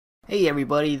Hey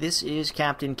everybody, this is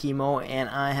Captain Chemo and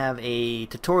I have a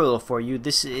tutorial for you.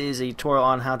 This is a tutorial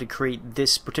on how to create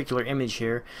this particular image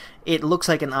here. It looks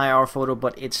like an IR photo,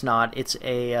 but it's not. It's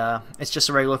just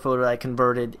a regular photo that I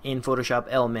converted in Photoshop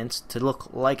Elements to look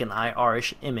like an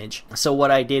IR-ish image. So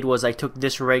what I did was I took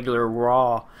this regular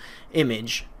raw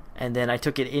image and then I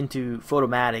took it into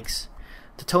Photomatix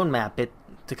to tone map it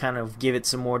to kind of give it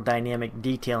some more dynamic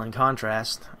detail and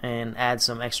contrast and add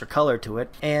some extra color to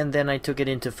it. And then I took it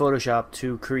into Photoshop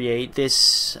to create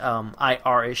this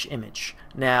IR-ish image.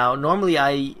 Now normally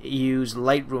I use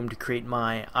Lightroom to create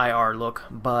my IR look,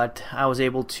 but I was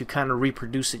able to kind of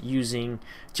reproduce it using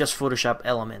just Photoshop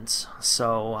Elements.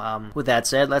 So with that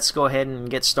said, let's go ahead and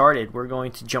get started. We're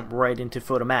going to jump right into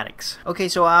Photomatix. Okay,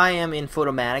 so I am in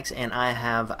Photomatix and I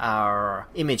have our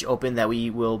image open that we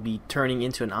will be turning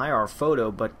into an IR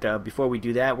photo, but before we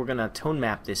do that, we're going to tone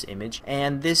map this image.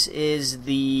 And this is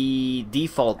the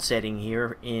default setting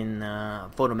here in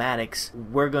Photomatix.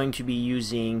 We're going to be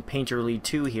using Painterly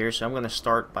 2 here, so I'm going to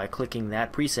start by clicking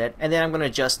that preset, and then I'm going to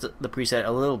adjust the preset a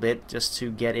little bit just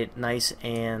to get it nice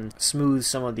and smooth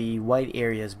some of the white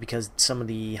areas because some of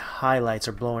the highlights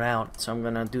are blown out. So I'm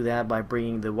going to do that by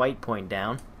bringing the white point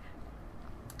down,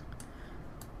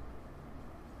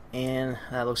 and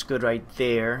that looks good right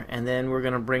there. And then we're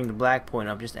going to bring the black point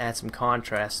up, just add some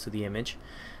contrast to the image.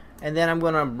 And then I'm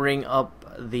going to bring up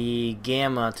the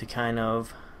gamma to kind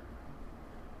of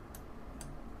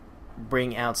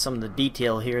bring out some of the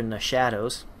detail here in the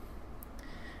shadows.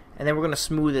 And then we're going to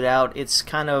smooth it out. It's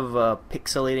kind of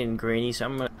pixelated and grainy,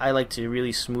 so I like to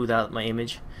really smooth out my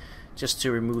image just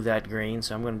to remove that grain,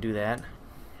 so I'm going to do that.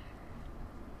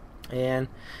 And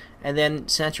then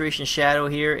saturation shadow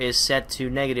here is set to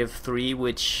 -3,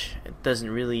 which doesn't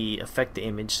really affect the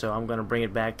image, so I'm going to bring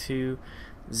it back to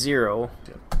 0.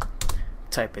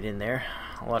 Type it in there,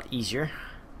 a lot easier.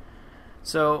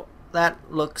 So that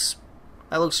looks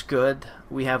good.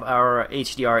 We have our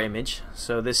HDR image.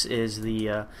 So this is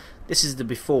the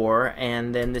before,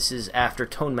 and then this is after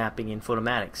tone mapping in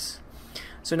Photomatix.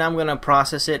 So now I'm going to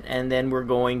process it, and then we're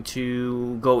going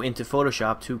to go into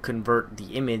Photoshop to convert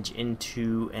the image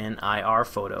into an IR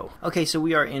photo. Okay, so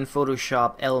we are in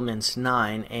Photoshop Elements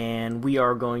 9, and we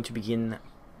are going to begin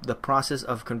the process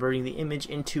of converting the image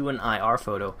into an IR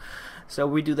photo. So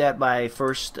we do that by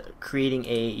first creating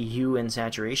a hue and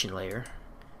saturation layer,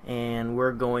 and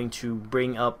we're going to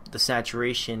bring up the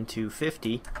saturation to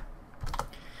 50.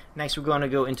 Next we're going to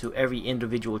go into every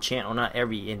individual channel, not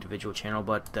every individual channel,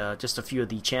 but just a few of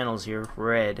the channels here.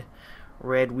 Red,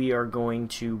 we are going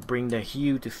to bring the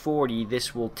hue to 40.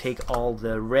 This will take all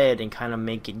the red and kind of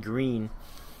make it green,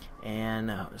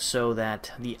 and so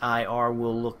that the IR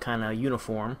will look kind of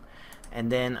uniform.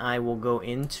 And then I will go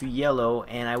into yellow,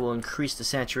 and I will increase the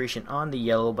saturation on the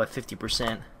yellow by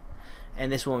 50%.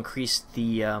 And this will increase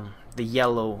the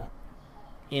yellow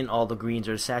in all the greens,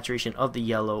 or the saturation of the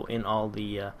yellow in all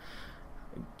the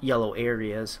yellow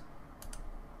areas.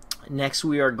 Next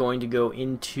we are going to go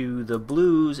into the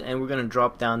blues, and we're going to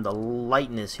drop down the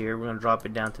lightness here. We're going to drop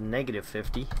it down to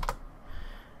 -50,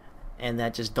 and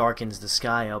that just darkens the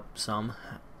sky up some.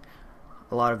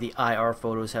 A lot of the IR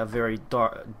photos have very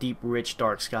dark, deep, rich,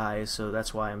 dark skies, so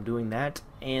that's why I'm doing that.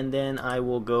 And then I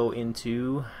will go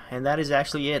into, and that is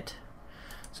actually it.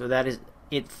 So that is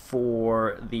it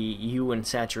for the hue and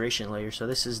saturation layer. So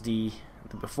this is the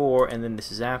before, and then this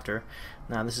is after.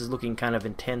 Now this is looking kind of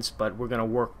intense, but we're going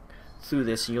to work through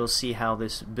this and you'll see how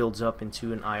this builds up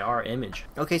into an IR image.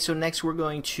 Okay, so next we're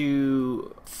going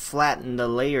to flatten the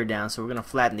layer down. So we're going to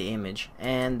flatten the image,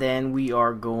 and then we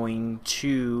are going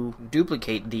to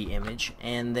duplicate the image,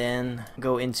 and then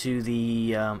go into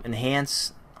the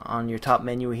enhance on your top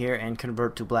menu here and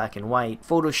convert to black and white.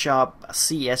 Photoshop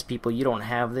CS people, you don't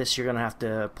have this. You're gonna have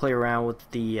to play around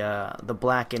with the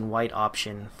black and white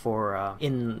option for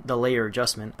in the layer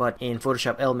adjustment. But in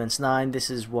Photoshop Elements 9,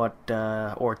 this is what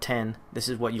or 10, this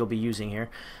is what you'll be using here.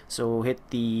 So hit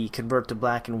the convert to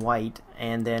black and white,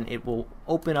 and then it will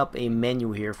open up a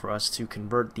menu here for us to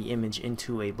convert the image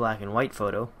into a black and white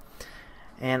photo.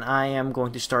 And I am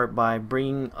going to start by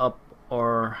bringing up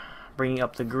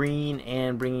the green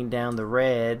and bringing down the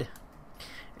red,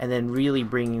 and then really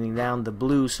bringing down the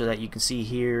blue so that you can see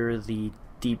here the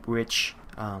deep rich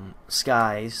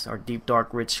skies, or deep dark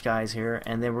rich skies here.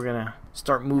 And then we're gonna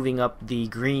start moving up the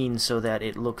green so that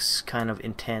it looks kind of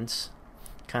intense,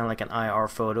 kind of like an IR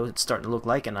photo. It's starting to look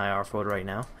like an IR photo right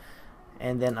now.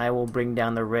 And then I will bring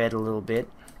down the red a little bit.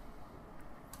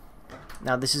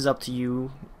 Now this is up to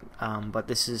you, but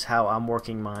this is how I'm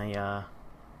working my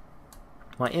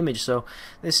image. So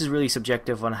this is really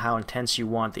subjective on how intense you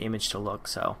want the image to look,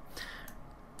 so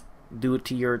do it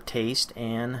to your taste.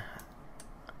 And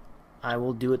I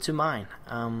will do it to mine.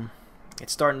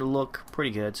 It's starting to look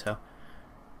pretty good, so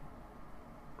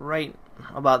right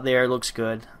about there looks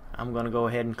good. I'm going to go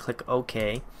ahead and click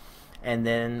OK. And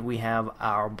then we have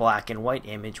our black and white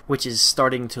image, which is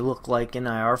starting to look like an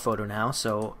IR photo now.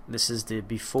 So this is the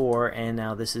before, and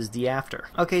now this is the after.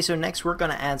 Okay, so next we're going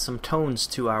to add some tones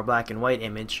to our black and white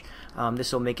image.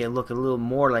 This will make it look a little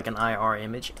more like an IR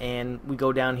image. And we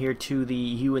go down here to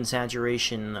the hue and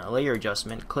saturation layer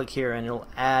adjustment. Click here and it'll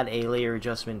add a layer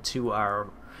adjustment to our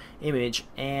image.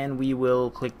 And we will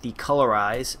click the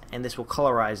colorize, and this will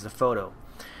colorize the photo.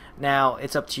 Now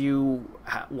it's up to you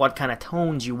what kind of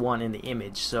tones you want in the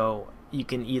image, so you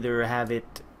can either have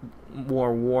it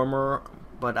more warmer,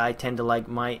 but I tend to like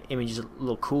my images a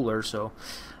little cooler, so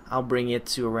I'll bring it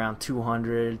to around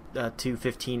 200,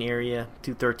 215 area,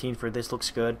 213 for this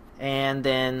looks good. And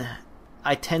then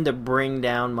I tend to bring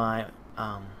down my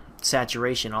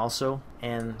saturation also,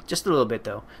 and just a little bit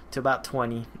though, to about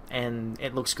 20, and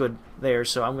it looks good there,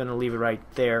 so I'm going to leave it right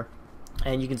there.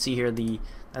 And you can see here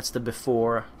that's the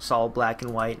before, solid black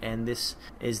and white, and this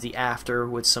is the after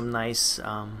with some nice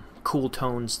cool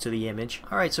tones to the image.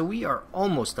 Alright, so we are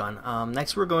almost done.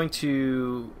 Next we're going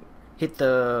to hit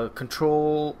the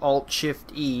Control Alt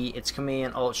Shift E. It's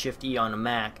Command Alt Shift E on a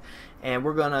Mac, and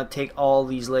we're gonna take all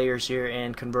these layers here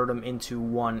and convert them into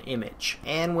one image.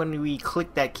 And when we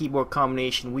click that keyboard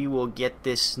combination, we will get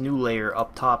this new layer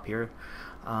up top here.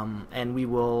 And we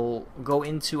will go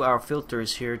into our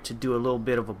filters here to do a little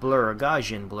bit of a blur, a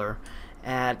Gaussian blur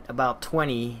at about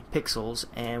 20 pixels,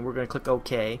 and we're going to click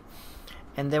OK.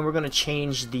 And then we're going to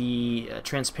change the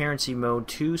transparency mode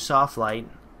to soft light,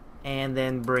 and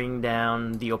then bring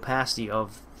down the opacity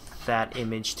of that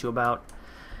image to about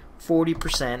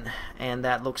 40%, and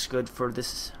that looks good for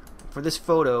this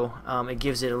photo. It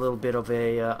gives it a little bit of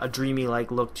a dreamy like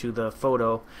look to the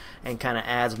photo, and kind of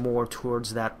adds more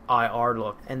towards that IR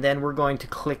look. And then we're going to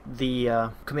click the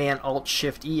Command Alt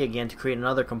Shift E again to create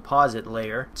another composite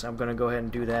layer, so I'm going to go ahead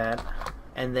and do that.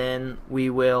 And then we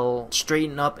will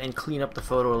straighten up and clean up the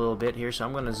photo a little bit here, so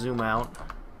I'm going to zoom out,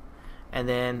 and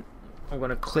then I'm going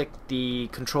to click the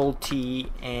Control T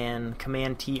and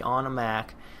Command T on a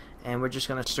Mac, and we're just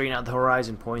going to straighten out the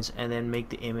horizon points and then make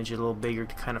the image a little bigger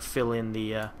to kind of fill in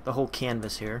the whole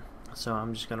canvas here. So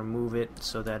I'm just going to move it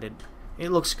so that it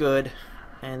looks good,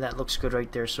 and that looks good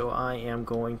right there. So I am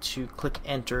going to click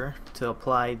enter to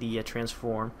apply the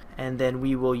transform, and then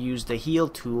we will use the heal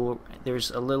tool.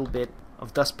 There's a little bit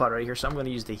of dust spot right here, so I'm going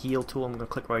to use the heal tool. I'm going to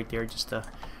click right there just to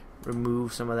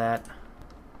remove some of that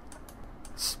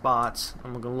spots.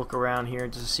 I'm going to look around here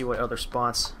just to see what other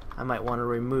spots I might want to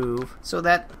remove. So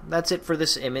that's it for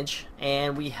this image,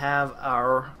 and we have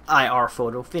our IR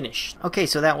photo finished. Okay,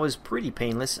 so that was pretty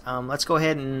painless. Let's go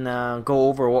ahead and go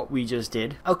over what we just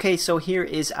did. Okay, so here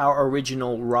is our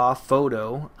original raw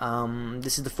photo.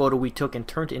 This is the photo we took and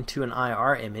turned into an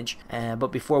IR image, but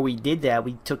before we did that,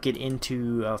 we took it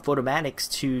into Photomatix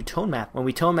to tone map. When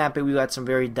we tone map it, we got some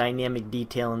very dynamic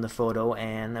detail in the photo,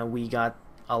 and we got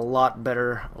a lot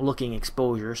better looking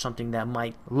exposure, something that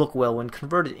might look well when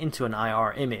converted into an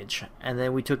IR image. And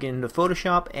then we took it into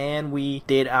Photoshop and we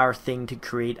did our thing to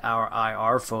create our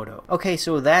IR photo. Okay,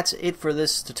 so that's it for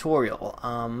this tutorial.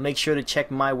 Make sure to check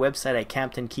my website at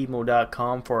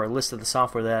captainkimo.com for a list of the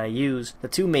software that I use. The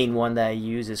two main ones that I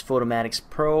use is Photomatix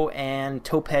Pro and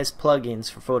Topaz plugins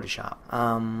for Photoshop.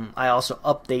 I also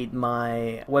update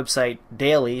my website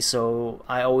daily, so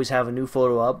I always have a new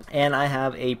photo up, and I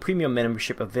have a premium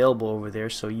membership available over there,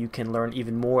 so you can learn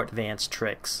even more advanced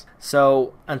tricks.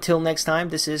 So until next time,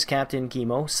 this is Captain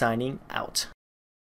Kimo signing out.